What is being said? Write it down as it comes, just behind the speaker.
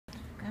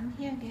come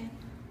here again.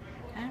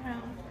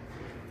 Harold.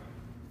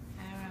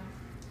 Harold.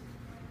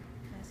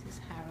 This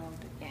is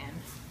Harold again.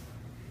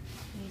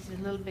 He's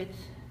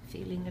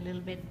feeling a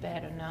little bit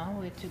better now.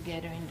 We're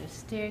together in the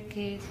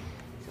staircase,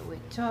 so we're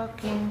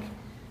talking.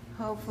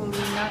 Hopefully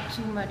not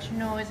too much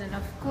noise, and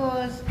of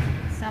course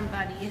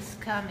somebody is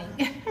coming.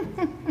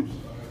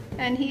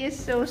 And he is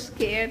so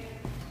scared.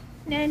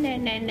 No, no,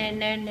 no, no,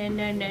 no, no,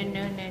 no, no,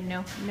 no, no,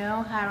 no.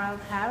 No, Harold,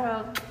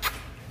 Harold.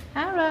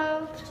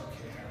 Harold.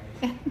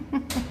 Come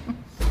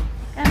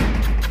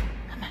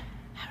on,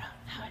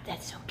 Harold,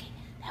 that's okay.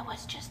 That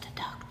was just a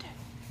doctor.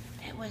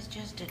 That was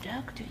just a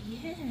doctor,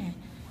 yeah.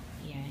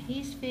 Yeah,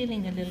 he's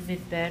feeling a little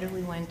bit better.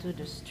 We went to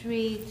the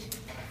street.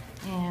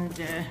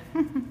 And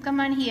come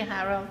on here,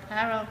 Harold.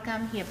 Harold,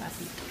 come here,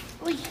 puppy.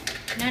 Oy.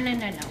 No, no,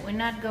 no, no. We're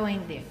not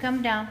going there.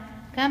 Come down.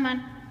 Come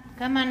on.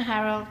 Come on,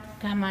 Harold.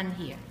 Come on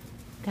here.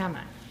 Come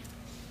on.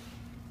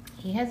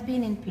 He has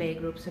been in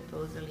playgroup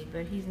supposedly,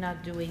 but he's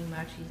not doing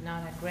much. He's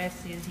not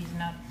aggressive. He's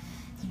not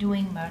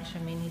doing much. I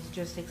mean, he's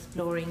just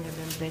exploring a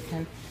little bit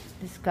and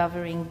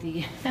discovering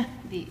the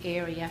the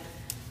area.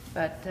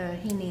 But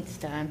he needs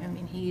time. I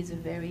mean, he is a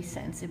very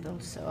sensible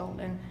soul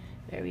and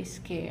very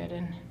scared,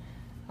 and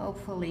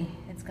hopefully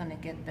it's gonna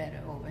get better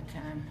over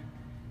time.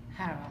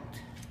 Harold.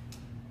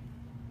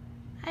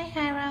 Hi,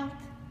 Harold.